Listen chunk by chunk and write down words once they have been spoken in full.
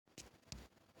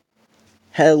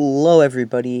Hello,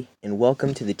 everybody, and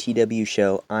welcome to the TW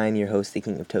Show. I'm your host, the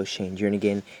King of Toast, Shane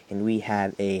Jernigan, and we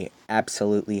have a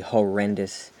absolutely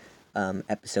horrendous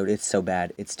episode. It's so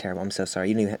bad. It's terrible. I'm so sorry.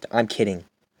 You don't even have to. I'm kidding.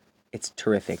 It's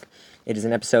terrific. It is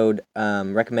an episode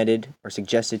recommended or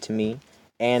suggested to me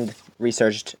and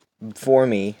researched for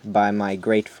me by my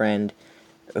great friend,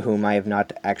 whom I have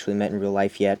not actually met in real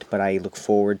life yet, but I look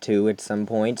forward to at some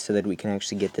point so that we can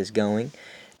actually get this going.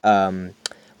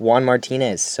 Juan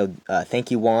Martinez. So thank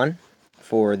you, Juan,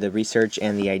 for the research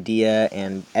and the idea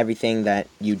and everything that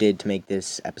you did to make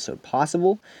this episode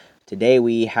possible. Today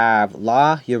we have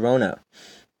La Llorona.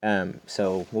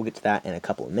 So we'll get to that in a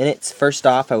couple of minutes. First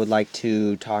off, I would like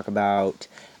to talk about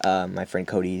my friend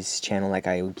Cody's channel, like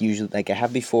I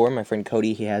have before. My friend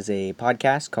Cody, he has a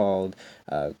podcast called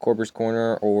Corber's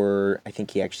Corner, or I think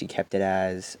he actually kept it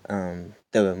as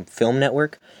the Film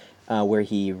Network, where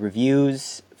he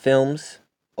reviews films,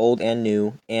 old and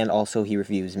new, and also he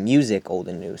reviews music, old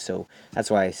and new. So that's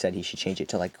why I said he should change it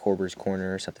to like Corber's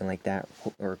Corner or something like that,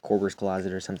 or Corber's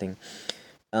Closet or something.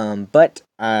 But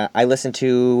I listened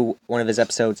to one of his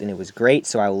episodes and it was great,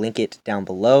 so I will link it down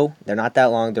below. They're not that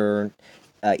long, they're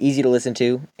easy to listen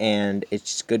to, and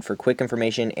it's good for quick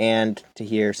information and to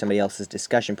hear somebody else's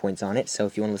discussion points on it. So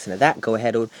if you want to listen to that, go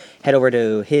ahead, head over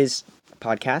to his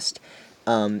podcast.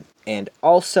 And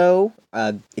also,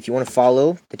 if you want to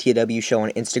follow the TW Show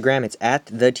on Instagram, it's at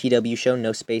the TW Show,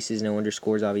 no spaces, no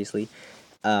underscores, obviously.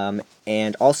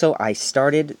 And also, I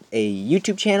started a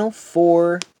YouTube channel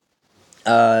for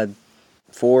the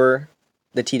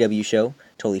TW Show.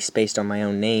 Totally spaced on my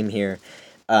own name here,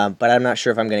 but I'm not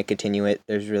sure if I'm going to continue it.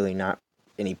 There's really not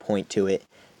any point to it.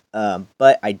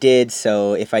 But I did,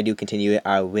 so if I do continue it,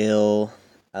 I'll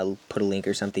put a link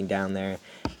or something down there.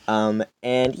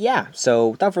 And yeah, so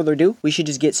without further ado, we should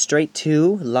just get straight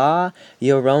to La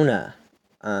Llorona.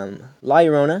 La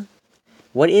Llorona?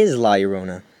 What is La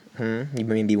Llorona? You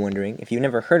may be wondering. If you've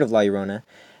never heard of La Llorona,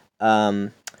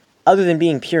 other than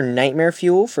being pure nightmare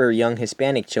fuel for young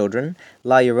Hispanic children,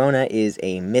 La Llorona is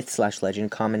a myth/legend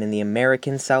common in the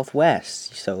American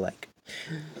Southwest. So like,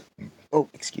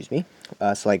 excuse me.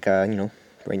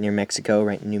 Right near Mexico,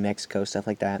 right in New Mexico, stuff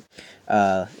like that.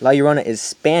 La Llorona is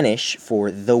Spanish for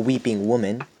the weeping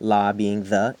woman, La being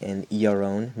the, and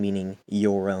Llorón meaning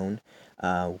your own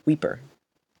weeper.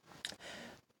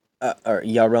 Or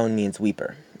Llorón means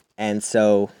weeper. And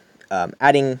so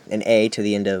adding an A to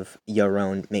the end of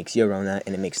Llorón makes Llorona,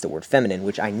 and it makes the word feminine,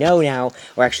 which I know now,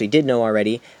 or actually did know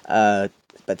already, but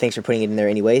thanks for putting it in there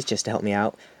anyways, just to help me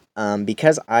out.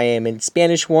 Because I am in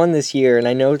Spanish 1 this year, and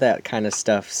I know that kind of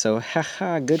stuff, so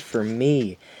haha, good for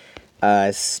me.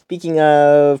 Speaking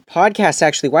of podcasts,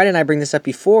 actually, why didn't I bring this up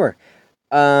before?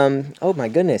 Oh my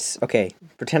goodness, okay,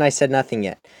 pretend I said nothing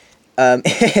yet.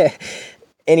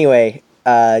 Anyway,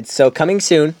 so coming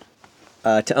soon,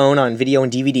 to own on video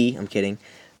and DVD, I'm kidding,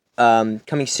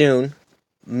 coming soon,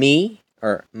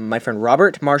 my friend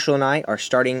Robert, Marshall, and I are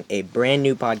starting a brand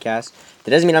new podcast.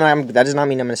 That does not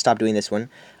mean I'm going to stop doing this one.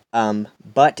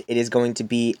 But it is going to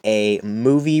be a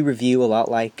movie review, a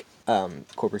lot like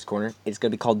Corporate Corner. It's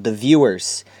going to be called The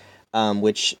Viewers,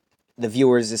 which The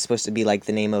Viewers is supposed to be like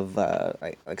the name of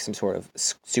like some sort of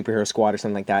superhero squad or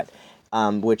something like that.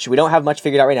 Which we don't have much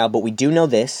figured out right now, but we do know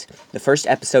this. The first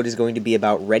episode is going to be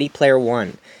about Ready Player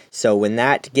One. So when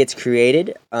that gets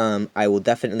created, I will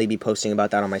definitely be posting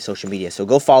about that on my social media. So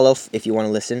go follow if you want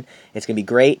to listen. It's going to be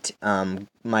great.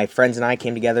 My friends and I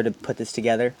came together to put this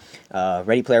together.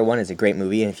 Ready Player One is a great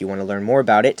movie, and if you want to learn more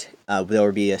about it, there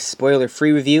will be a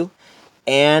spoiler-free review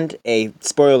and a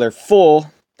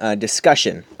spoiler-full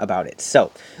discussion about it.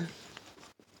 So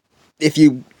if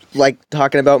you like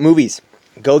talking about movies,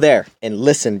 go there and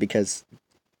listen, because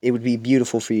it would be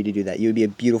beautiful for you to do that. You would be a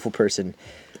beautiful person.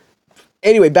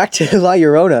 Anyway, back to La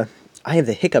Llorona. I have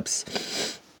the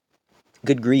hiccups.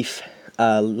 Good grief.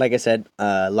 Like I said,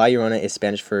 La Llorona is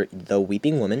Spanish for the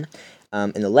weeping woman.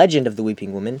 And the legend of the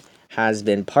weeping woman has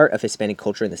been part of Hispanic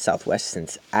culture in the Southwest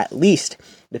since at least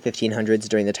the 1500s,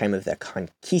 during the time of the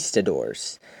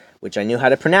conquistadors, which I knew how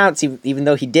to pronounce, even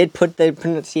though he did put the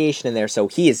pronunciation in there. So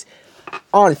he is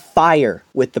on fire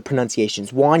with the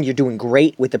pronunciations. Juan, you're doing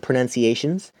great with the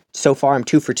pronunciations. So far, I'm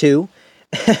 2 for 2.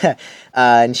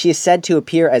 And she is said to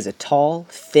appear as a tall,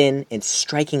 thin, and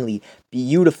strikingly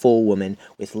beautiful woman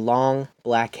with long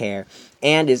black hair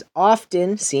and is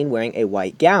often seen wearing a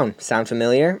white gown. Sound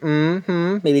familiar?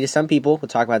 Maybe to some people. We'll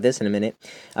talk about this in a minute.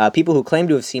 People who claim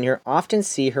to have seen her often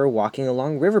see her walking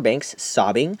along riverbanks,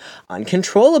 sobbing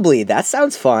uncontrollably. That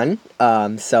sounds fun.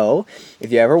 So,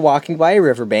 if you're ever walking by a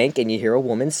riverbank and you hear a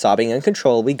woman sobbing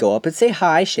uncontrollably, go up and say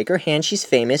hi, shake her hand, she's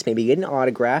famous, maybe get an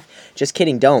autograph. Just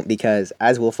kidding, don't, because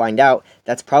as we'll find out,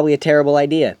 that's probably a terrible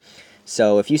idea.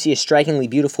 So if you see a strikingly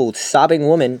beautiful, sobbing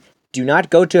woman, do not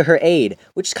go to her aid,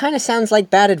 which kind of sounds like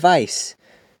bad advice,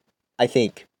 I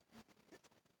think.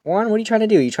 Juan, what are you trying to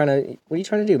do? What are you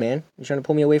trying to do, man? You trying to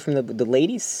pull me away from the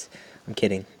ladies? I'm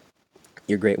kidding.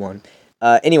 You're great, Juan.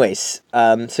 Anyways,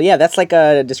 so yeah, that's like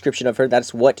a description of her.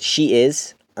 That's what she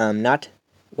is. That's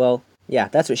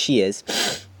what she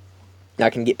is. Now I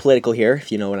can get political here,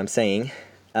 if you know what I'm saying.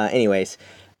 Anyways,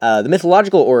 the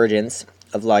mythological origins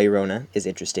of La Llorona is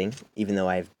interesting, even though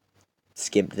I've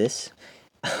skipped this.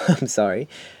 I'm sorry.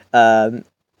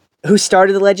 Who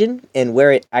started the legend and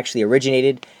where it actually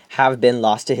originated have been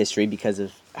lost to history because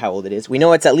of how old it is. We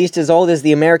know it's at least as old as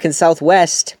the American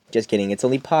Southwest. Just kidding. It's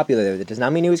only popular there. That does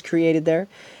not mean it was created there.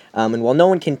 And while no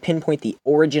one can pinpoint the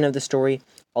origin of the story,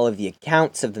 all of the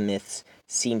accounts of the myths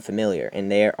seem familiar. And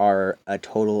there are a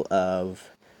total of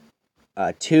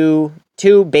two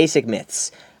basic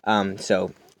myths.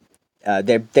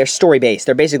 They're story based.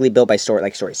 They're basically built by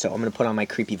stories. So I'm gonna put on my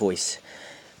creepy voice.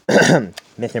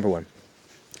 Myth number 1.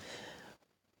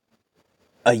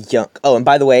 And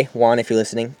by the way, Juan, if you're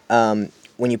listening,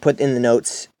 when you put in the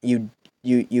notes,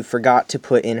 you forgot to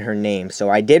put in her name. So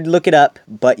I did look it up,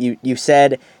 but you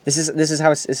said this is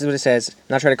what it says. I'm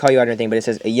not trying to call you out or anything, but it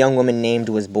says a young woman named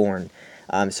was born.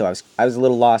 So I was a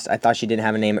little lost. I thought she didn't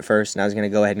have a name at first, and I was gonna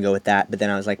go ahead and go with that. But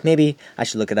then I was like, maybe I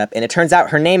should look it up. And it turns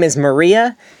out her name is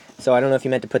Maria. So I don't know if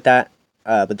you meant to put that,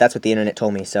 but that's what the internet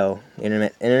told me. So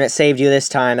internet saved you this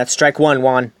time. That's strike 1,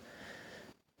 Juan.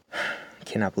 I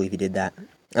cannot believe you did that.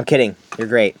 I'm kidding. You're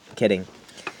great. I'm kidding.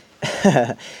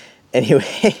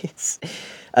 Anyways,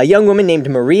 a young woman named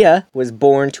Maria was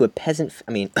born to a peasant.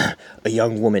 A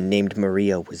young woman named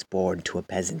Maria was born to a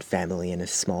peasant family in a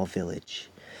small village.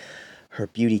 Her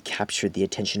beauty captured the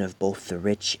attention of both the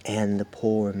rich and the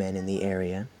poor men in the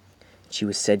area. She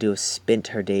was said to have spent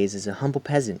her days as a humble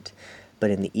peasant,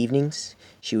 but in the evenings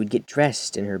she would get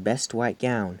dressed in her best white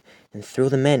gown and thrill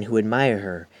the men who admire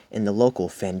her in the local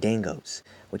fandangos,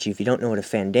 which if you don't know what a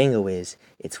fandango is,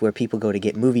 it's where people go to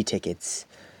get movie tickets.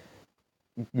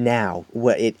 Now,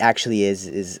 what it actually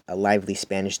is a lively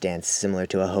Spanish dance similar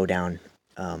to a hoedown,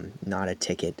 not a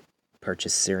ticket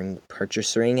purchasing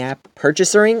app.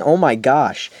 Oh my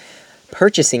gosh.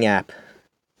 Purchasing app.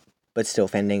 But still,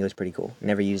 Fandango is pretty cool.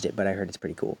 Never used it, but I heard it's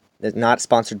pretty cool. It's not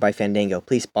sponsored by Fandango.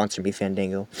 Please sponsor me,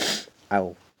 Fandango. I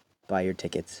will buy your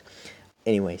tickets.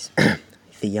 Anyways,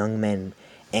 the young men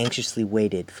anxiously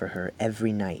waited for her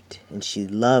every night, and she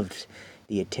loved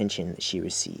the attention that she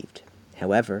received.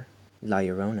 However, La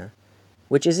Llorona,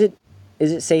 which is it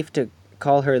safe to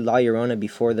call her La Llorona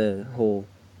before the whole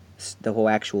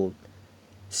actual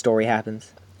story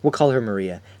happens? We'll call her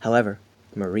Maria. However,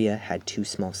 Maria had 2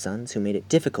 small sons who made it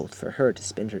difficult for her to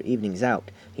spend her evenings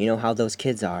out. You know how those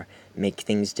kids are. Make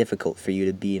things difficult for you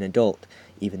to be an adult,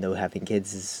 even though having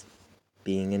kids is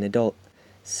being an adult.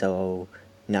 So,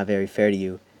 not very fair to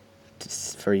you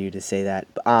for you to say that.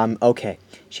 Okay.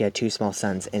 She had 2 small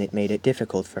sons, and it made it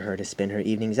difficult for her to spend her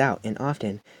evenings out, and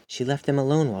often she left them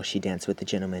alone while she danced with the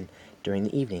gentlemen during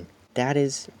the evening. That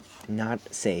is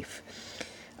not safe.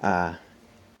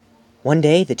 One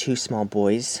day, the 2 small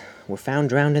boys were found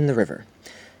drowned in the river.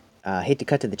 Hate to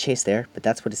cut to the chase there, but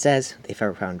that's what it says. They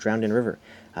were found drowned in the river.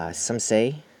 Some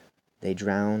say they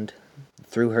drowned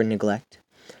through her neglect,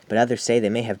 but others say they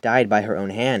may have died by her own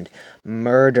hand.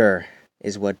 Murder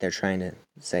is what they're trying to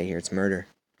say here. It's murder,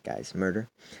 guys. Murder.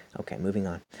 Okay, moving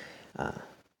on.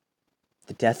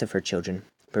 The death of her children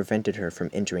prevented her from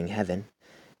entering heaven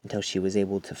until she was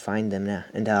able to find them.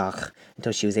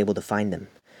 Until she was able to find them.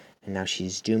 And now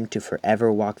she's doomed to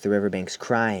forever walk the riverbanks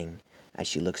crying as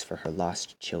she looks for her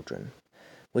lost children.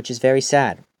 Which is very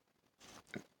sad.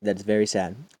 That's very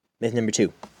sad. Myth number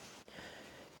 2.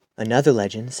 Another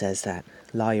legend says that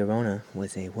La Llorona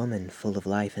was a woman full of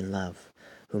life and love,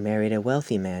 who married a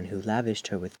wealthy man who lavished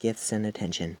her with gifts and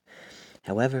attention.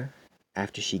 However,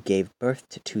 after she gave birth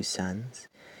to 2 sons,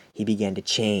 he began to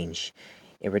change.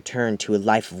 It returned to a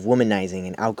life of womanizing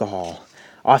and alcohol,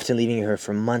 often leaving her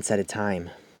for months at a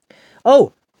time.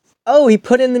 Oh, he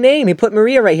put in the name. He put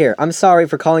Maria right here. I'm sorry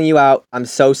for calling you out. I'm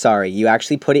so sorry. You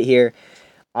actually put it here.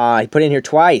 He put it in here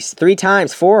twice, 3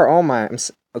 times, 4. Oh my.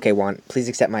 Okay, Juan, please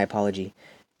accept my apology.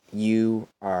 You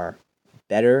are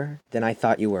better than I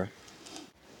thought you were.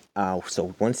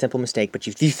 So one simple mistake, but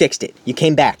you fixed it. You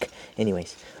came back.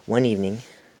 Anyways, one evening,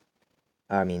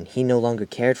 he no longer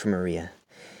cared for Maria,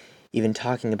 even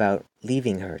talking about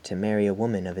leaving her to marry a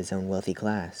woman of his own wealthy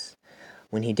class.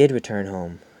 When he did return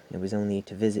home, it was only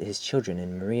to visit his children,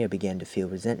 and Maria began to feel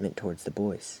resentment towards the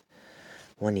boys.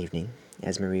 One evening,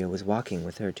 as Maria was walking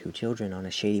with her 2 children on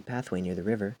a shady pathway near the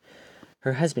river,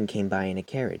 her husband came by in a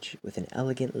carriage with an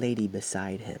elegant lady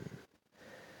beside him.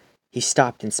 He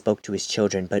stopped and spoke to his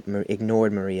children, but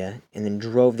ignored Maria, and then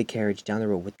drove the carriage down the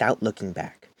road without looking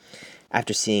back.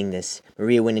 After seeing this,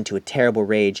 Maria went into a terrible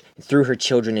rage and threw her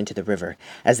children into the river.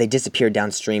 As they disappeared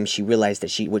downstream, she realized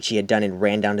that what she had done and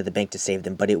ran down to the bank to save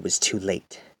them, but it was too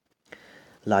late.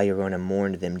 La Llorona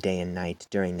mourned them day and night.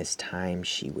 During this time,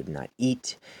 she would not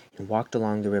eat and walked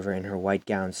along the river in her white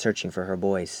gown, searching for her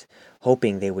boys,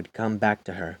 hoping they would come back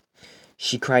to her.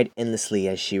 She cried endlessly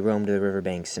as she roamed the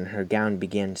riverbanks, and her gown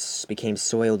became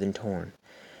soiled and torn.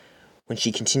 When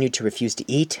she continued to refuse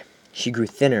to eat, she grew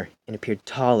thinner and appeared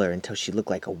taller until she looked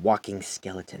like a walking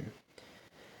skeleton.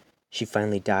 She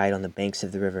finally died on the banks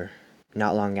of the river.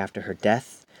 Not long after her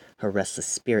death, her restless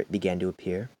spirit began to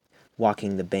appear,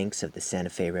 walking the banks of the Santa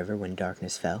Fe River when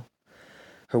darkness fell.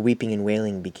 Her weeping and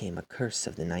wailing became a curse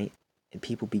of the night, and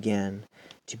people began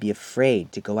to be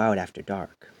afraid to go out after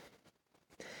dark.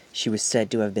 She was said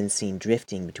to have been seen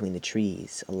drifting between the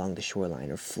trees along the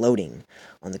shoreline, or floating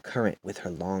on the current with her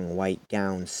long white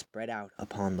gown spread out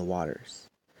upon the waters.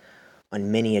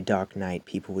 On many a dark night,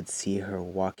 people would see her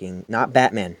walking, not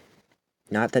Batman,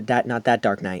 not that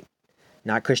Dark Knight,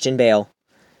 not Christian Bale,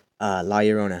 La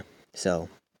Llorona. So,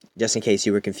 just in case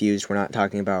you were confused, we're not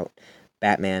talking about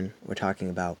Batman, we're talking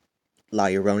about La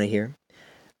Llorona here.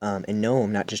 And no,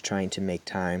 I'm not just trying to make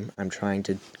time, I'm trying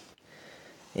to...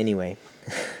 Anyway...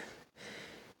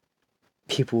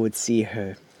 People would see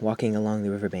her walking along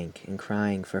the riverbank and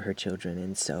crying for her children,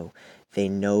 and so they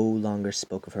no longer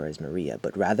spoke of her as Maria,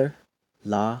 but rather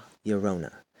La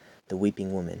Llorona, the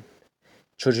weeping woman.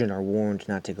 Children are warned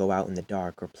not to go out in the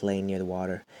dark or play near the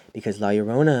water, because La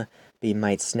Llorona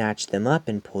might snatch them up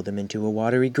and pull them into a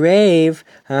watery grave.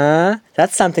 Huh?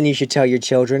 That's something you should tell your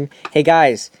children. Hey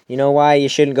guys, you know why you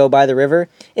shouldn't go by the river?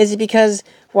 Is it because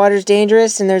water's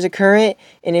dangerous and there's a current,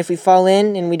 and if we fall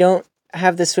in and we don't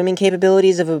have the swimming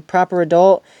capabilities of a proper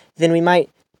adult, then we might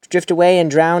drift away and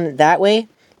drown that way?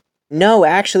 No,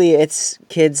 actually, it's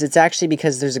actually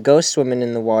because there's a ghost swimming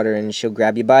in the water, and she'll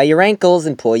grab you by your ankles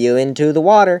and pull you into the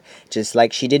water, just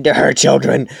like she did to her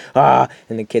children. And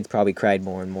the kids probably cried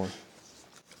more and more.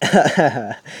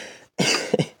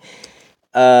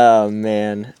 Oh,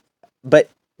 man. But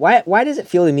why does it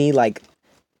feel to me like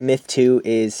Myth 2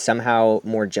 is somehow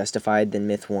more justified than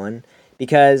Myth 1?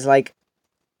 Because, like,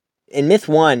 in Myth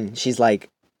 1, she's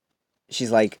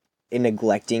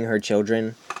neglecting her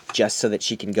children just so that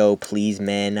she can go please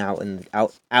men out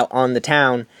on the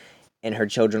town, and her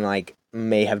children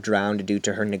may have drowned due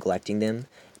to her neglecting them.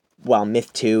 While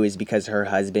Myth 2 is because her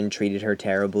husband treated her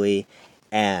terribly,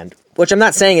 and which I'm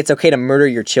not saying it's okay to murder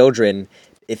your children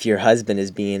if your husband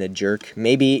is being a jerk.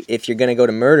 Maybe if you're gonna go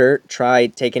to murder, try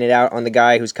taking it out on the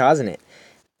guy who's causing it.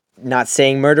 Not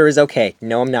saying murder is okay.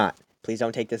 No, I'm not. Please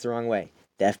don't take this the wrong way.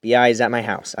 The FBI is at my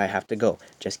house. I have to go.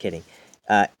 Just kidding.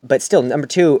 But still, number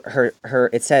 2,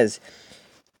 it says,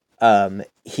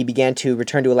 he began to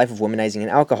return to a life of womanizing and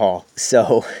alcohol.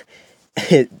 So,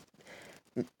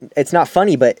 it's not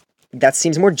funny, but that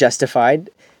seems more justified.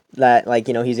 That,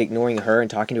 he's ignoring her and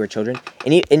talking to her children.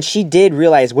 And she did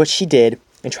realize what she did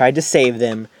and tried to save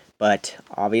them, but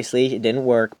obviously it didn't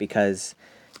work because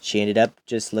she ended up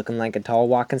just looking like a tall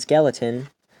walking skeleton,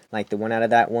 like the one out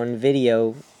of that one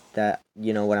video that,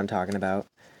 you know what I'm talking about.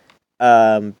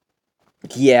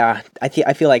 Yeah, I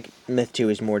feel like Myth 2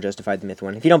 is more justified than Myth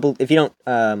 1. If you don't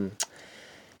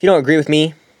agree with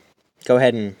me, go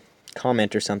ahead and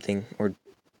comment or something, or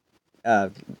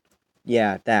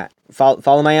yeah, that.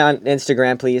 Follow me on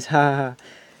Instagram, please. Ha ha.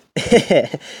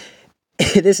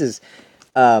 This is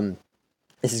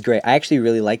great. I actually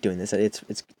really like doing this.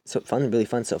 It's so fun, really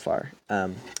fun so far.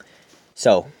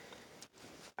 So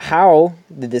how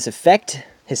did this affect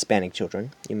Hispanic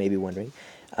children? You may be wondering.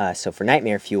 So for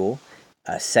Nightmare Fuel,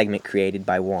 a segment created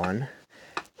by Juan,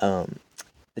 the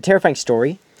terrifying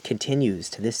story continues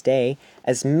to this day,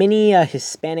 as many a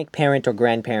Hispanic parent or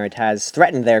grandparent has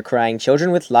threatened their crying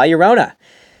children with La Llorona.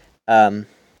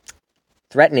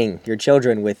 Threatening your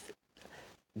children with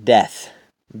death,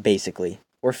 basically,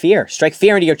 or fear. Strike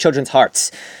fear into your children's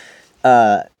hearts.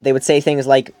 They would say things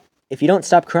like, if you don't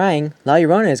stop crying, La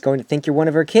Llorona is going to think you're one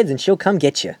of her kids and she'll come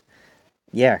get you.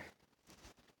 Yeah.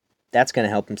 That's going to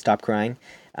help them stop crying.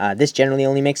 This generally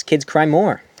only makes kids cry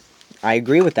more. I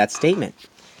agree with that statement.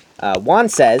 Juan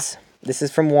says, this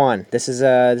is from Juan. This is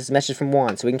a message from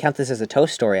Juan, so we can count this as a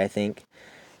toast story, I think.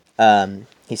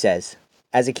 He says,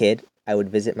 as a kid, I would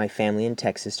visit my family in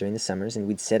Texas during the summers, and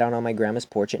we'd sit out on my grandma's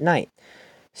porch at night,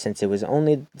 since it was the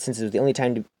only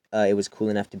time it was cool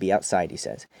enough to be outside, he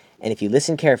says. And if you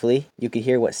listened carefully, you could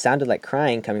hear what sounded like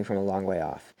crying coming from a long way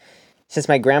off. Since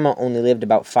my grandma only lived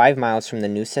about 5 miles from the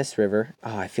Nueces River...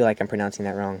 Oh, I feel like I'm pronouncing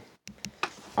that wrong.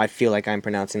 I feel like I'm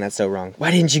pronouncing that so wrong.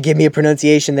 Why didn't you give me a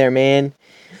pronunciation there, man?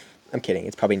 I'm kidding.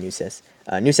 It's probably Nueces.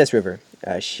 Nueces River.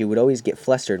 She would always get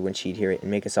flustered when she'd hear it and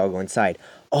make us all go inside.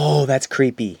 Oh, that's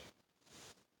creepy.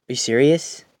 Are you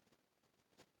serious?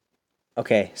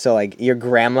 Okay, so, like, your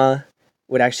grandma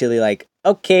would actually, like,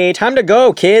 okay, time to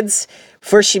go, kids.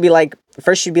 First she'd be like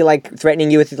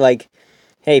threatening you with, like,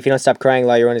 hey, if you don't stop crying,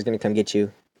 La Llorona's going to come get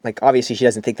you. Like, obviously she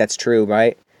doesn't think that's true,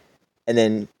 right? And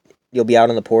then you'll be out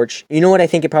on the porch. You know what I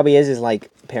think it probably is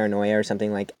like paranoia or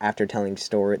something. Like, after telling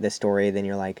this story, then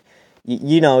you're like,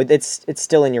 you know, it's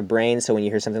still in your brain, so when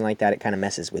you hear something like that, it kind of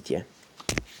messes with you.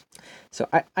 So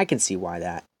I can see why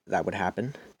that would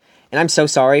happen. And I'm so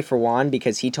sorry for Juan,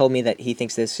 because he told me that he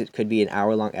thinks this could be an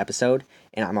hour-long episode,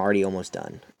 and I'm already almost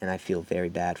done. And I feel very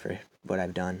bad for what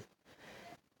I've done.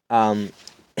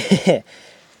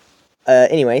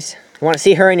 Anyways, you want to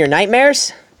see her in your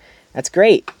nightmares? That's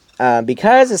great.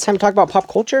 Because it's time to talk about pop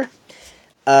culture.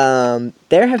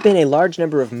 There have been a large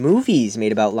number of movies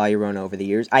made about La Llorona over the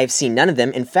years. I have seen none of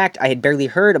them. In fact, I had barely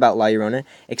heard about La Llorona,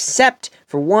 except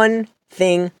for one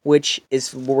thing, which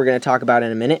is what we're going to talk about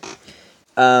in a minute.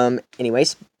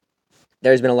 Anyways,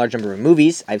 there's been a large number of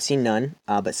movies. I've seen none,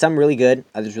 but some really good,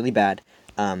 others really bad.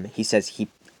 He says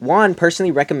Juan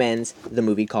personally recommends the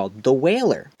movie called The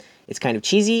Wailer. It's kind of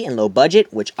cheesy and low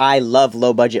budget, which I love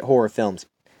low budget horror films.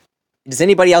 Does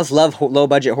anybody else love low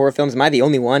budget horror films? Am I the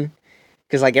only one?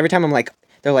 Because, like, every time I'm like,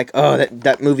 they're like, oh,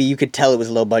 that movie, you could tell it was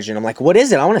low budget. I'm like, what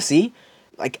is it? I want to see.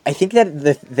 Like, I think that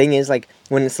the thing is, like,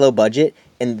 when it's low budget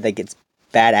and, like, it's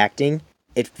bad acting,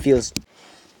 it feels...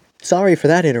 Sorry for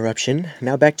that interruption.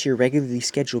 Now back to your regularly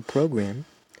scheduled program.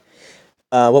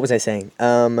 What was I saying?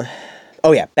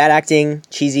 Oh yeah, bad acting,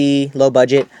 cheesy, low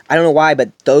budget. I don't know why,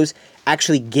 but those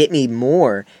actually get me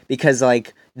more because,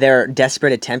 like, they're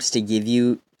desperate attempts to give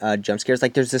you jump scares.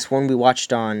 Like, there's this one we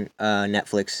watched on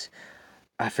Netflix.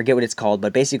 I forget what it's called,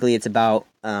 but basically it's about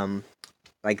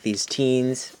like these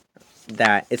teens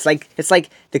that it's like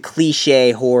the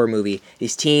cliche horror movie.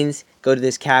 These teens go to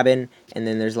this cabin, and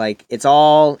then there's like it's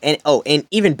all and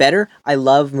even better, I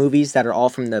love movies that are all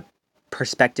from the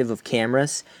perspective of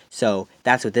cameras. So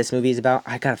that's what this movie is about.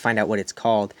 I gotta find out what it's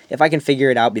called. If I can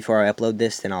figure it out before I upload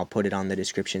this, then I'll put it on the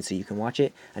description so you can watch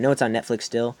it. I know it's on Netflix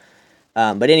still.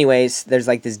 But anyways, there's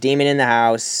like this demon in the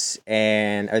house,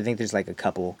 and I think there's like a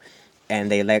couple, and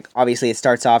they like obviously it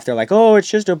starts off they're like, oh, it's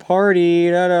just a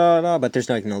party, da, da, da, but there's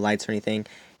like no lights or anything,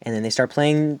 and then they start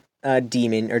playing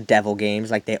demon or devil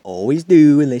games like they always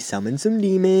do, and they summon some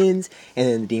demons, and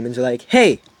then the demons are like,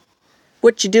 hey,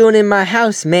 what you doing in my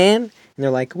house, man? And they're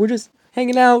like, we're just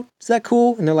hanging out. Is that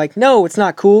cool? And they're like, no, it's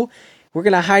not cool. We're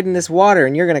gonna hide in this water,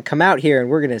 and you're gonna come out here, and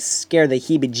we're gonna scare the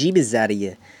heebie-jeebies out of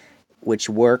you. Which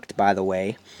worked, by the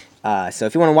way. So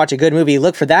if you want to watch a good movie,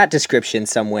 look for that description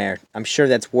somewhere. I'm sure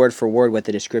that's word for word what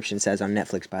the description says on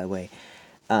Netflix, by the way.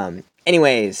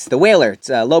 Anyways, The Wailer. It's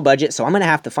low budget, so I'm going to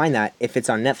have to find that if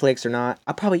it's on Netflix or not.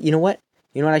 I'll probably, you know what?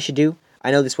 You know what I should do? I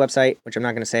know this website, which I'm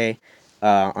not going to say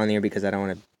on the air because I don't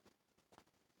want to...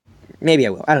 Maybe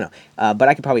I will. I don't know. But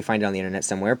I could probably find it on the internet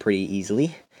somewhere pretty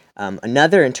easily.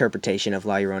 Another interpretation of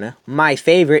La Llorona, my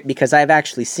favorite because I've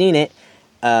actually seen it,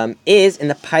 is in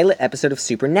the pilot episode of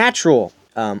Supernatural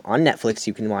on Netflix.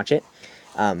 You can watch it.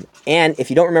 And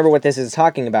if you don't remember what this is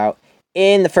talking about,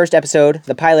 in the first episode,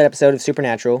 the pilot episode of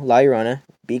Supernatural, La Llorona,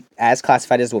 as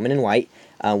classified as a woman in white,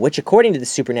 which according to the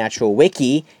Supernatural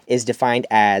Wiki is defined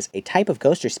as a type of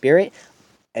ghost or spirit,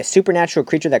 a supernatural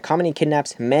creature that commonly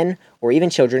kidnaps men or even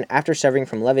children after suffering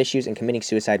from love issues and committing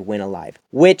suicide when alive,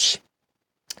 which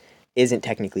isn't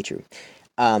technically true.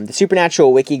 The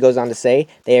Supernatural Wiki goes on to say,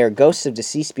 they are ghosts of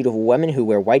deceased beautiful women who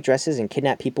wear white dresses and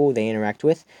kidnap people they interact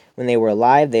with. When they were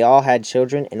alive, they all had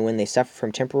children, and when they suffer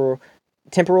from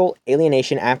temporal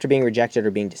alienation after being rejected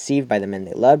or being deceived by the men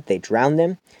they loved, they drown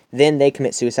them. Then they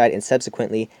commit suicide, and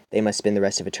subsequently, they must spend the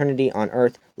rest of eternity on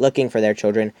Earth looking for their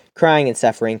children, crying and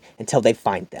suffering until they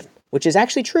find them. Which is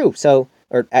actually true,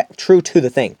 true to the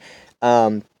thing.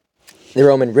 They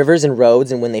roam in rivers and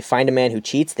roads, and when they find a man who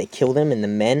cheats, they kill them, and the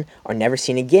men are never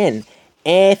seen again.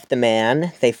 If the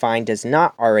man they find does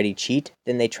not already cheat,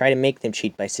 then they try to make them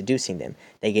cheat by seducing them.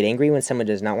 They get angry when someone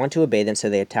does not want to obey them, so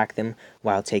they attack them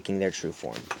while taking their true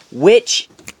form. Which,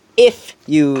 if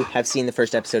you have seen the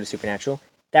first episode of Supernatural,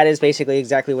 that is basically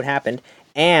exactly what happened.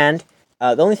 And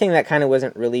the only thing that kind of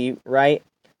wasn't really right,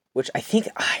 which I think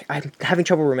I'm having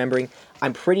trouble remembering,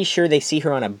 I'm pretty sure they see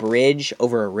her on a bridge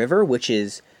over a river, which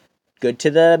is good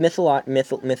to the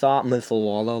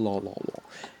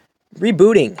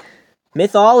rebooting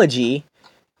mythology.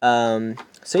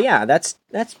 So yeah, that's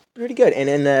pretty good. And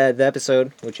in the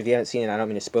episode, which if you haven't seen it, I don't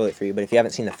mean to spoil it for you, but if you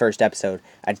haven't seen the first episode,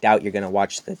 I doubt you're gonna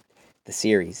watch the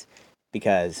series,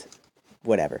 because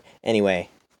whatever. Anyway,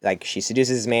 like, she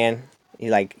seduces his man.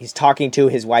 He's talking to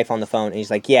his wife on the phone, and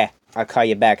he's like, "Yeah, I'll call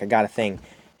you back. I got a thing."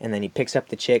 And then he picks up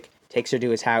the chick, takes her to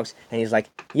his house, and he's like,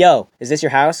 "Yo, is this your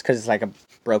house?" Because it's like a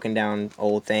broken down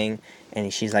old thing.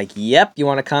 And she's like, "Yep, you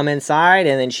want to come inside?"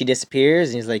 And then she disappears,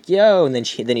 and he's like, "Yo," and then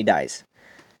he dies.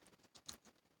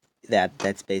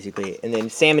 That's basically it. And then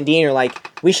Sam and Dean are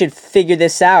like, "We should figure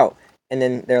this out." And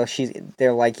then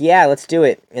they're like, "Yeah, let's do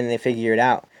it." And they figure it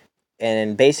out.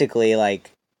 And basically,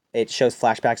 like, it shows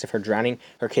flashbacks of her drowning.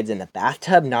 Her kid's in the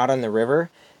bathtub, not on the river,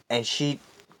 and she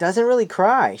doesn't really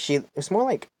cry. It's more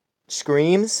like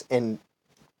screams and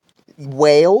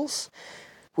wails,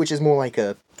 which is more like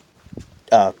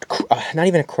not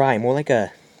even a cry, more like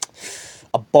a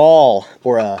bawl,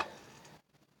 or a.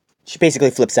 She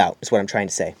basically flips out, is what I'm trying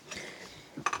to say,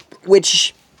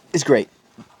 which is great.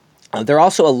 There are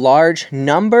also a large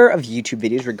number of YouTube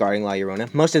videos regarding La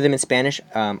Llorona, most of them in Spanish.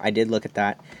 I did look at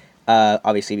that,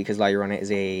 obviously, because La Llorona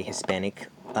is a Hispanic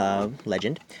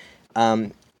legend.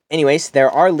 Anyways, there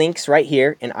are links right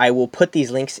here, and I will put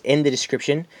these links in the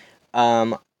description.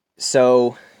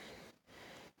 So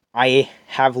I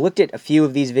have looked at a few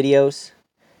of these videos,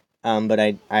 but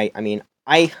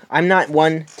I'm not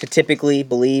one to typically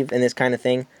believe in this kind of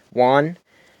thing.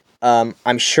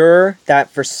 I'm sure that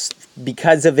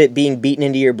because of it being beaten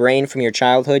into your brain from your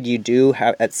childhood, you do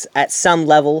have at some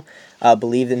level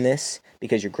believe in this,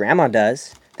 because your grandma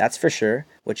does. That's for sure,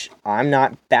 which I'm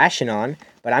not bashing on,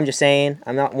 but I'm just saying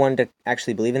I'm not one to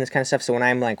actually believe in this kind of stuff. So when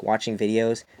I'm like watching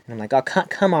videos and I'm like, "Oh,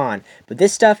 come on," but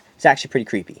this stuff is actually pretty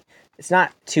creepy. It's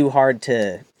not too hard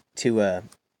to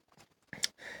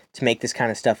make this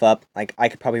kind of stuff up. Like, I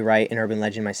could probably write an urban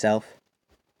legend myself.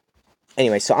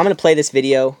 Anyway, so I'm going to play this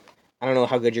video. I don't know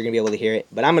how good you're going to be able to hear it,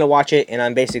 but I'm going to watch it, and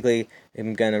I'm basically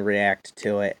going to react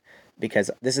to it, because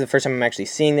this is the first time I'm actually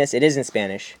seeing this. It is in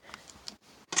Spanish.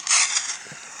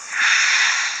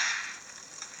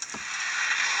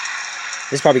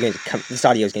 This audio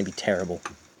is going to be terrible.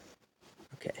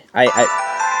 Okay.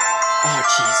 Oh,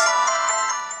 jeez.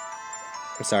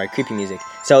 I'm sorry, creepy music.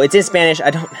 So it's in Spanish.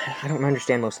 I don't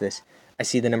understand most of this. I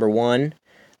see the number 1.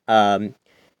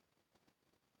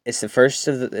 It's the first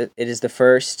of the. It is the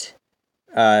first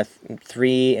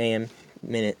 3 a.m.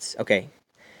 minutes. Okay.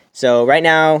 So right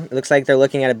now it looks like they're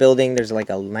looking at a building. There's like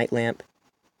a night lamp.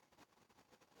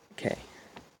 Okay.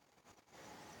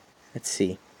 Let's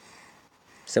see.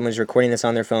 Someone's recording this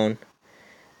on their phone.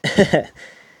 So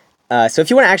if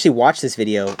you want to actually watch this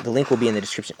video, the link will be in the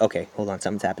description. Okay, hold on,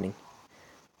 something's happening.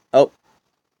 Oh,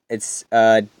 it's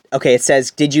okay. It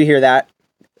says, "Did you hear that?"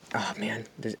 Oh man,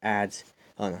 there's ads.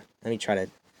 Hold on, let me try to.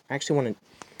 I actually want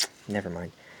to. Never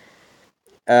mind.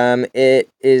 It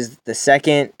is the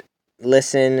second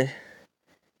listen.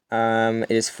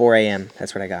 It is 4 a.m.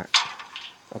 That's what I got.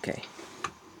 Okay,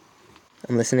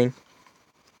 I'm listening.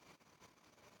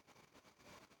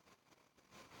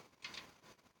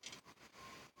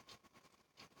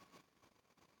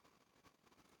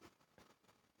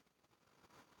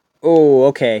 Oh,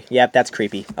 okay. Yep, that's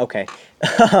creepy. Okay.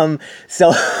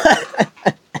 So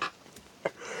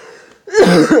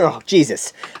oh,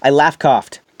 Jesus. I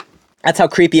laugh-coughed. That's how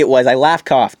creepy it was. I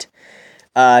laugh-coughed.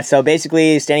 So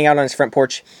basically, standing out on his front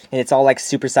porch, and it's all like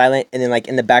super silent, and then like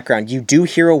in the background, you do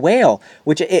hear a wail,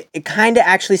 which it kind of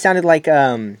actually sounded like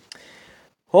oh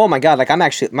my god, like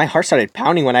my heart started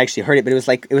pounding when I actually heard it, but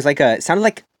it sounded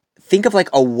like, think of like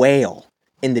a whale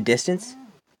in the distance.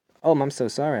 Oh, I'm so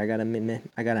sorry. I got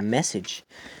a message.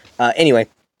 Anyway,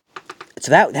 so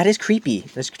that is creepy.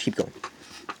 Let's keep going.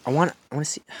 I want to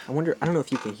see. I don't know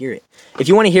if you can hear it. If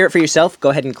you want to hear it for yourself, go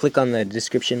ahead and click on the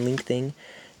description link thing.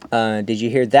 Did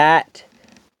you hear that?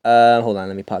 Hold on.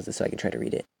 Let me pause this so I can try to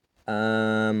read it.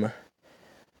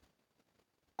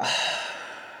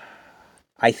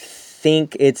 I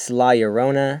think it's La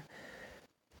Llorona.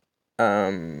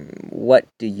 What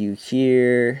do you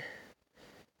hear?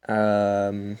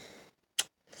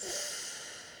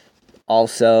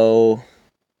 Also,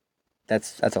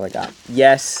 that's all I got.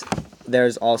 Yes,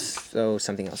 there's also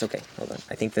something else. Okay, hold on.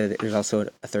 I think that there's also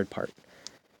a third part.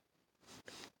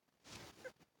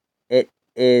 It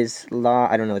is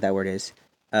I don't know what that word is.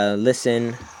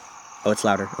 Listen. Oh, it's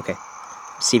louder. Okay.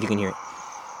 See if you can hear it.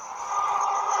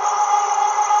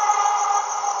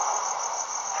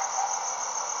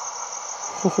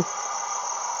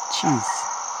 Jeez.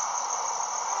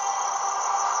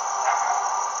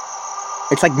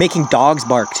 It's like making dogs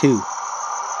bark, too.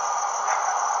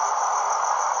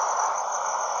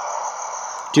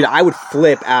 Dude, I would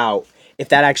flip out.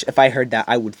 If I heard that,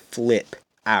 I would flip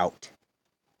out.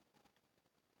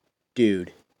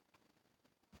 Dude.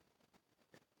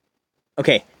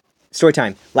 Okay, story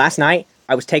time. Last night,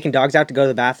 I was taking dogs out to go to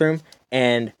the bathroom,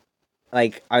 and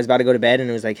like I was about to go to bed, and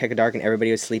it was like hecka dark, and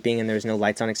everybody was sleeping, and there was no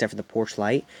lights on except for the porch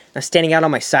light. And I was standing out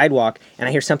on my sidewalk, and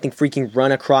I hear something freaking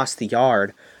run across the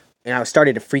yard, and I was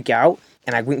started to freak out,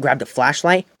 and I went and grabbed a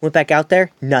flashlight, went back out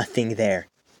there, nothing there.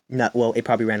 Well, it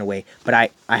probably ran away, but I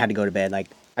had to go to bed. Like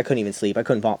I couldn't even sleep. I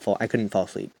couldn't fall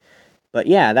asleep. But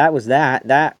yeah, that was that.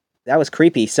 That was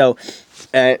creepy. So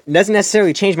it doesn't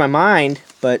necessarily change my mind,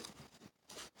 but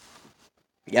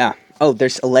yeah. Oh,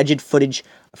 there's alleged footage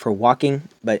for walking,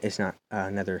 but it's not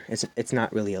it's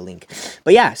not really a link.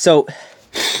 But yeah, so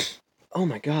oh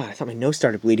my god, I thought my nose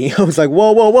started bleeding. I was like,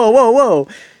 whoa.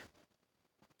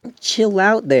 Chill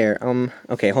out there.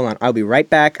 Okay, hold on. I'll be right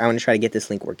back. I want to try to get this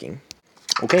link working.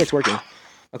 Okay, it's working.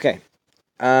 Okay.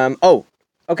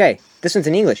 Okay. This one's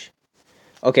in English.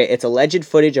 Okay, it's alleged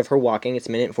footage of her walking. It's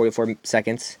a minute and 44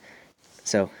 seconds.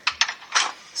 So,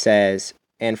 says,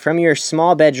 and from your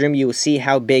small bedroom, you will see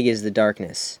how big is the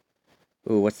darkness.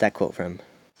 Ooh, what's that quote from?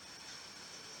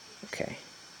 Okay.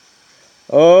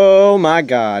 Oh my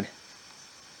god.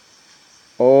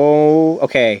 Oh,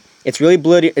 okay. It's really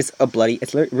bloody. It's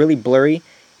really blurry.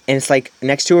 And it's like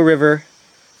next to a river.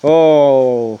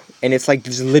 Oh, and it's like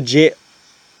just legit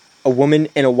a woman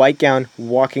in a white gown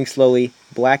walking slowly,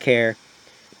 black hair,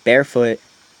 barefoot.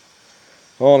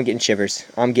 Oh, I'm getting shivers.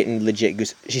 I'm getting legit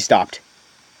goose. She stopped.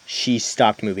 She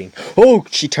stopped moving. Oh,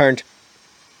 she turned.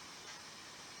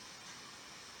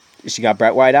 She got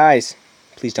bright white eyes.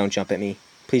 Please don't jump at me.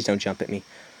 Please don't jump at me.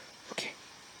 Okay.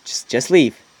 Just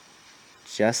leave.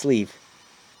 Just leave.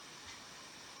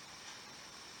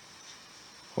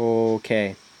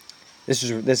 Okay.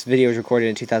 This video was recorded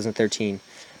in 2013.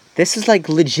 This is like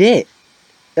legit.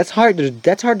 That's hard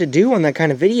to do on that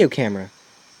kind of video camera.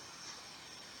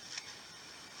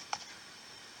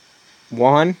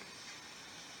 Juan.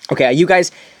 Okay, you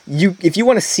guys, if you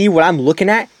want to see what I'm looking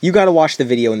at, you got to watch the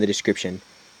video in the description.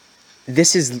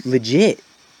 This is legit.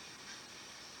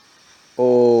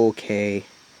 Okay.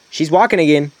 She's walking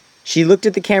again. She looked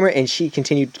at the camera and she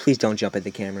continued, please don't jump at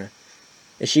the camera.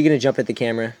 Is she going to jump at the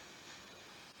camera?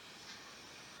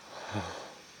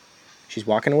 She's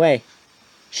walking away.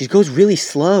 She goes really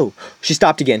slow. She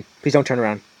stopped again. Please don't turn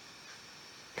around.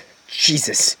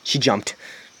 Jesus. She jumped.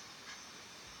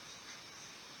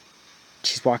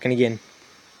 She's walking again.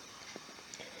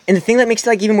 And the thing that makes it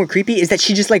like even more creepy is that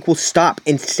she just like will stop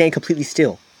and stand completely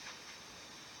still.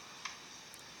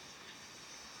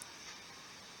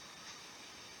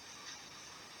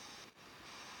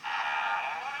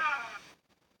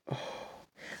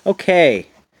 Okay.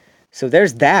 So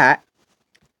there's that.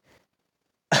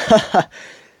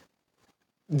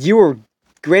 You were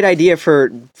great idea for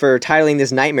titling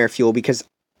this Nightmare Fuel, because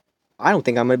I don't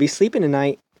think I'm going to be sleeping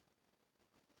tonight.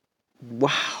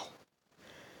 Wow.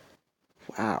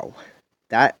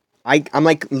 That I'm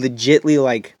like legitly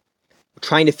like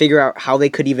trying to figure out how they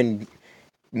could even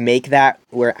make that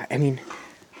where, I mean,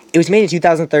 it was made in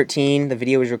 2013, the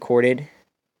video was recorded.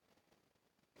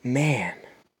 Man.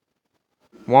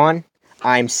 Juan,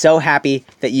 I'm so happy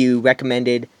that you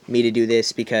recommended me to do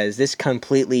this, because this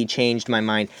completely changed my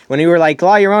mind. When you were like,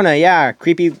 La Llorona, yeah,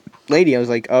 creepy lady, I was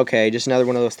like, okay, just another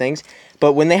one of those things.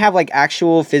 But when they have like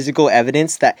actual physical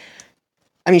evidence that,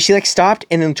 I mean, she like stopped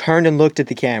and then turned and looked at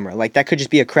the camera. Like that could just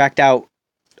be a cracked out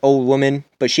old woman,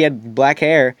 but she had black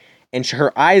hair and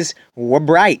her eyes were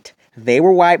bright. They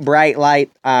were white, bright,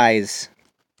 light eyes.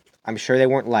 I'm sure they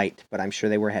weren't light, but I'm sure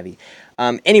they were heavy.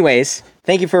 Anyways,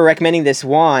 thank you for recommending this,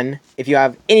 Juan. If you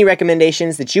have any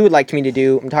recommendations that you would like me to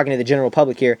do, I'm talking to the general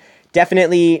public here,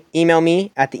 definitely email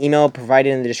me at the email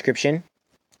provided in the description.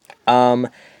 Yeah,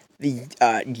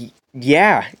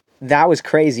 that was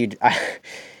crazy.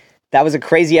 That was a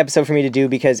crazy episode for me to do,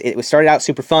 because it was started out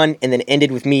super fun and then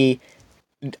ended with me.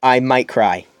 I might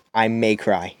cry. I may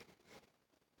cry.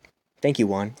 Thank you,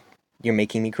 Juan. You're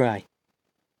making me cry.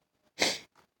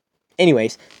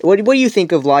 Anyways, what do you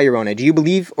think of La Llorona? Do you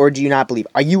believe or do you not believe?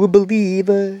 Are you a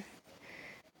believer?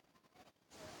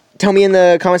 Tell me in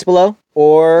the comments below,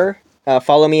 or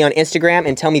follow me on Instagram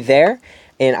and tell me there,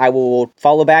 and I will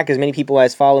follow back as many people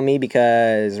as follow me,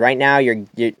 because right now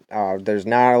there's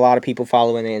not a lot of people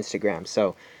following the Instagram.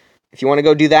 So if you want to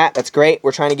go do that, that's great.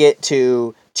 We're trying to get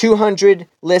to 200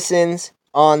 listens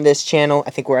on this channel.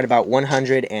 I think we're at about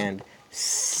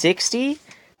 160.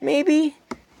 maybe.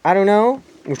 I don't know.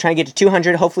 We're trying to get to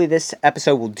 200. Hopefully this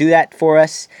episode will do that for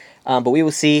us. But we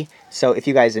will see. So if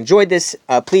you guys enjoyed this,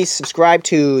 please subscribe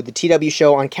to the TW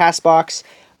Show on CastBox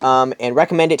and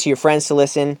recommend it to your friends to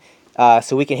listen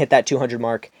so we can hit that 200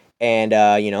 mark. And,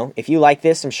 if you like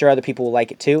this, I'm sure other people will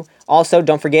like it too. Also,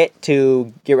 don't forget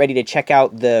to get ready to check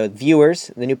out the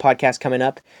Viewers, the new podcast coming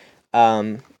up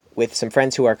with some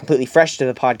friends who are completely fresh to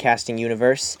the podcasting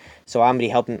universe. So I'm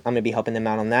gonna be helping them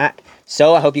out on that.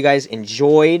 So I hope you guys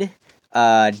enjoyed.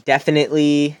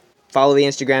 Definitely follow the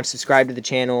Instagram, subscribe to the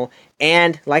channel,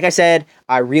 and like I said,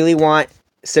 I really want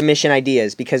submission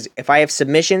ideas, because if I have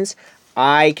submissions,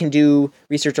 I can do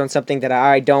research on something that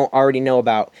I don't already know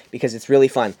about, because it's really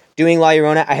fun. Doing La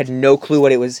Llorona, I had no clue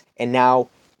what it was, and now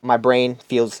my brain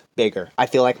feels bigger. I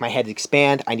feel like my head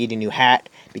expand. I need a new hat,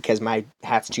 because my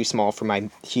hat's too small for my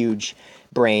huge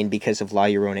brain because of La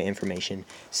Llorona information.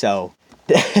 So,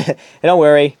 don't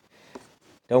worry.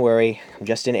 Don't worry. I'm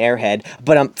just an airhead,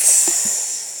 but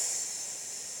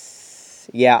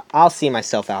yeah, I'll see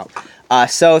myself out.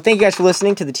 So thank you guys for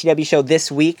listening to the TW Show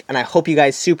this week, and I hope you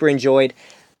guys super enjoyed.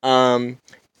 That's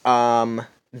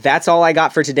all I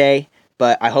got for today,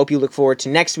 but I hope you look forward to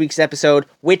next week's episode,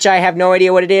 which I have no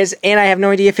idea what it is, and I have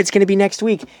no idea if it's going to be next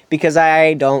week, because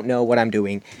I don't know what I'm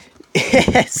doing.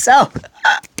 So,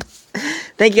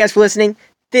 thank you guys for listening.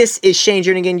 This is Shane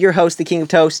Jernigan, your host, the King of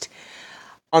Toast,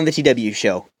 on the TW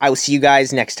Show. I will see you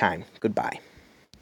guys next time. Goodbye.